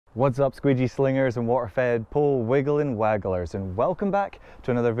What's up, squeegee slingers and water-fed pole wiggling wagglers, and welcome back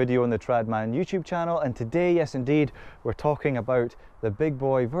to another video on the Tradman YouTube channel. And today, yes indeed, we're talking about the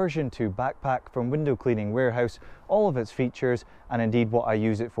Bigboy version 2 backpack from Window Cleaning Warehouse, all of its features and indeed what I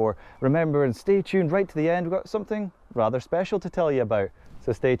use it for. Remember, and stay tuned right to the end, we've got something rather special to tell you about,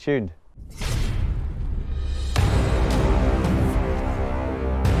 so stay tuned.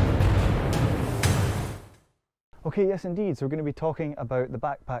 Okay, yes indeed, so we're going to be talking about the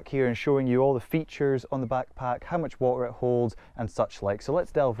backpack here and showing you all the features on the backpack, how much water it holds and such like. So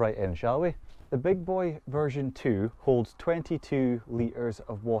let's delve right in, shall we? The Bigboy version 2 holds 22 litres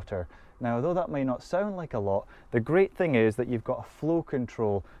of water. Now, although that may not sound like a lot, the great thing is that you've got a flow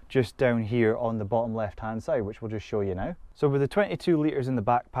control just down here on the bottom left hand side, which we'll just show you now. So with the 22 litres in the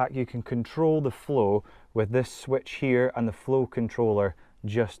backpack, you can control the flow with this switch here and the flow controller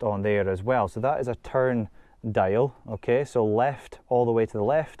just on there as well. So that is a turn dial. Okay, so left, all the way to the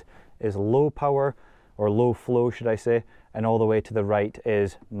left is low power, or low flow should I say, and all the way to the right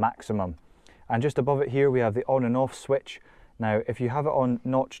is maximum. And just above it here we have the on and off switch. Now if you have it on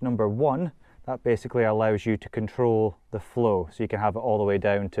notch number 1, that basically allows you to control the flow, so you can have it all the way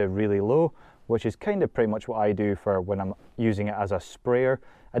down to really low, which is kind of pretty much what I do for when I'm using it as a sprayer.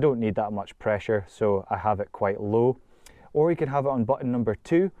 I don't need that much pressure, so I have it quite low. Or you can have it on button number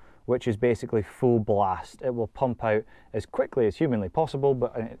 2, which is basically full blast. It will pump out as quickly as humanly possible,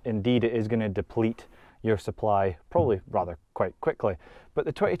 but indeed it is going to deplete your supply probably rather quite quickly. But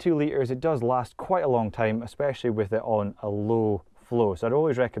the 22 litres, it does last quite a long time, especially with it on a low flow. So I'd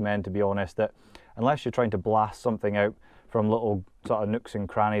always recommend, to be honest, that unless you're trying to blast something out from little sort of nooks and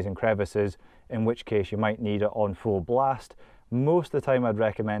crannies and crevices, in which case you might need it on full blast, most of the time I'd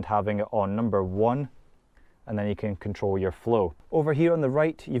recommend having it on number 1, and then you can control your flow. Over here on the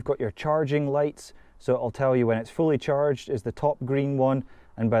right, you've got your charging lights. So it'll tell you when it's fully charged is the top green one,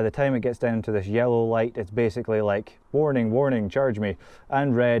 and by the time it gets down to this yellow light, it's basically like, warning, warning, charge me.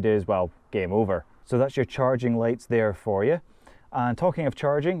 And red is, well, game over. So that's your charging lights there for you. And talking of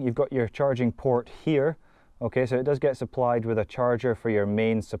charging, you've got your charging port here. Okay, so it does get supplied with a charger for your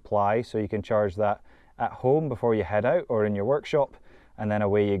main supply, so you can charge that at home before you head out or in your workshop, and then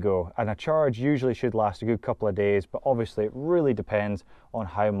away you go. And a charge usually should last a good couple of days, but obviously it really depends on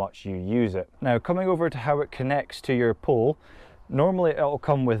how much you use it. Now, coming over to how it connects to your pole, normally it'll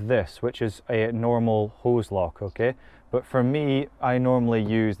come with this, which is a normal hose lock, okay? But for me, I normally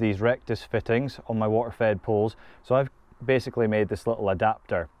use these rectus fittings on my water-fed poles. So I've basically made this little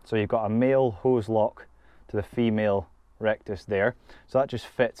adapter. So you've got a male hose lock to the female rectus there, so that just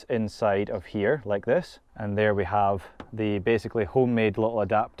fits inside of here like this, and there we have the basically homemade little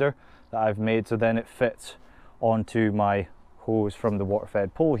adapter that I've made, so then it fits onto my hose from the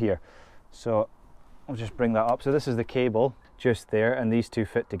water-fed pole here. So I'll just bring that up. So this is the cable just there, and these two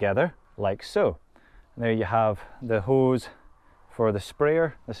fit together like so. And there you have the hose for the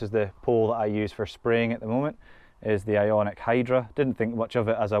sprayer. This is the pole that I use for spraying at the moment, is the Ionic Hydra. Didn't think much of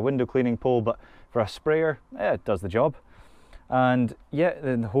it as a window cleaning pole, but for a sprayer, it does the job. And yeah,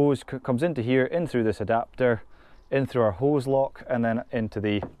 then the hose comes into here, in through this adapter, in through our hose lock, and then into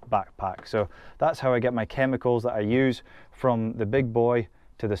the backpack. So that's how I get my chemicals that I use from the Bigboy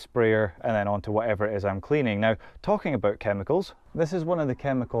to the sprayer and then onto whatever it is I'm cleaning. Now, talking about chemicals, this is one of the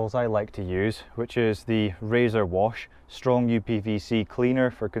chemicals I like to use, which is the Razor Wash Strong UPVC Cleaner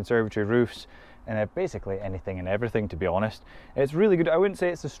for conservatory roofs, and basically anything and everything, to be honest. It's really good. I wouldn't say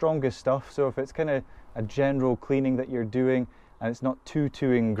it's the strongest stuff, so if it's kind of a general cleaning that you're doing and it's not too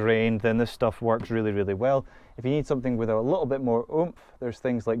ingrained, then this stuff works really well. If you need something with a little bit more oomph, there's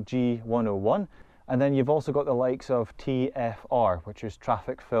things like G101, and then you've also got the likes of TFR, which is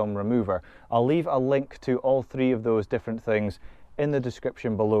traffic film remover. I'll leave a link to all three of those different things in the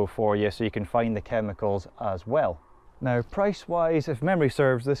description below for you, so you can find the chemicals as well. Now, price wise, if memory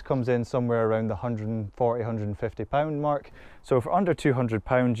serves, this comes in somewhere around the £140–150 mark. So for under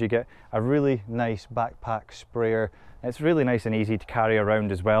 £200 you get a really nice backpack sprayer. It's really nice and easy to carry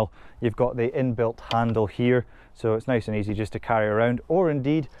around as well. You've got the inbuilt handle here, so it's nice and easy just to carry around. Or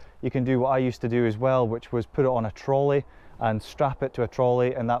indeed, you can do what I used to do as well, which was put it on a trolley and strap it to a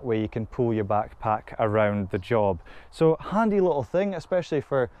trolley, and that way you can pull your backpack around the job. So handy little thing, especially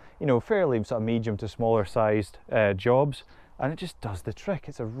for, you know, fairly sort of medium to smaller sized jobs, and it just does the trick.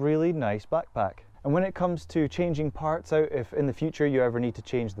 It's a really nice backpack. And when it comes to changing parts out, if in the future you ever need to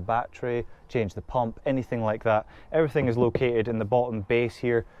change the battery, change the pump, anything like that, everything is located in the bottom base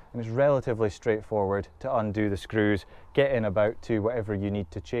here, and it's relatively straightforward to undo the screws, get in about to whatever you need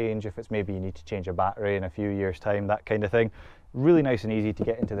to change. If it's maybe you need to change a battery in a few years time, that kind of thing. Really nice and easy to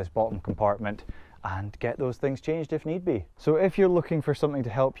get into this bottom compartment and get those things changed if need be. So if you're looking for something to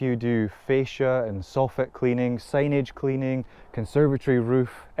help you do fascia and soffit cleaning, signage cleaning, conservatory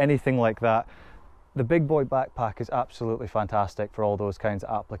roof, anything like that, the Bigboy backpack is absolutely fantastic for all those kinds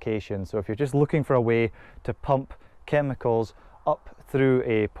of applications. So if you're just looking for a way to pump chemicals up through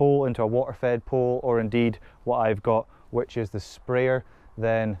a pole into a water-fed pole, or indeed what I've got, which is the sprayer,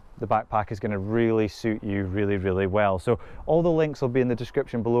 then the backpack is going to really suit you really well. So all the links will be in the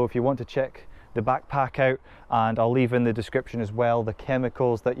description below if you want to check the backpack out, and I'll leave in the description as well the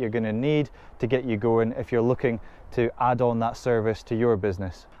chemicals that you're going to need to get you going if you're looking to add on that service to your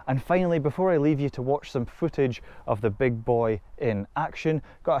business. And finally, before I leave you to watch some footage of the Bigboy in action,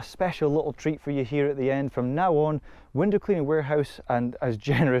 got a special little treat for you here at the end. From now on, Window Cleaning Warehouse, and as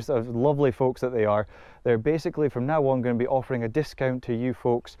generous as lovely folks that they are, they're basically from now on going to be offering a discount to you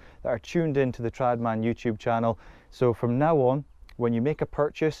folks that are tuned into the Tradman YouTube channel. So from now on, when you make a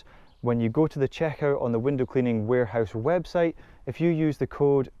purchase, when you go to the checkout on the Window Cleaning Warehouse website, if you use the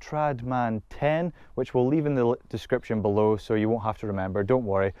code TRADMAN10, which we'll leave in the description below so you won't have to remember, don't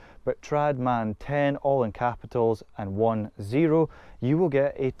worry, but TRADMAN10 all in capitals and 10, you will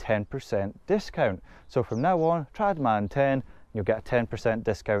get a 10% discount. So from now on, TRADMAN10, you'll get a 10%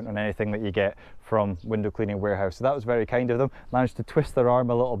 discount on anything that you get from Window Cleaning Warehouse. So that was very kind of them. Managed to twist their arm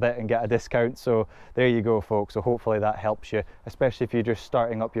a little bit and get a discount. So there you go, folks. So hopefully that helps you, especially if you're just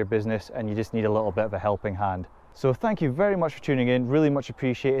starting up your business and you just need a little bit of a helping hand. So thank you very much for tuning in, really much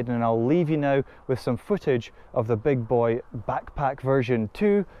appreciated, and I'll leave you now with some footage of the Bigboy Backpack version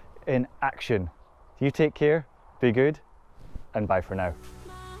 2 in action. You take care, be good, and bye for now.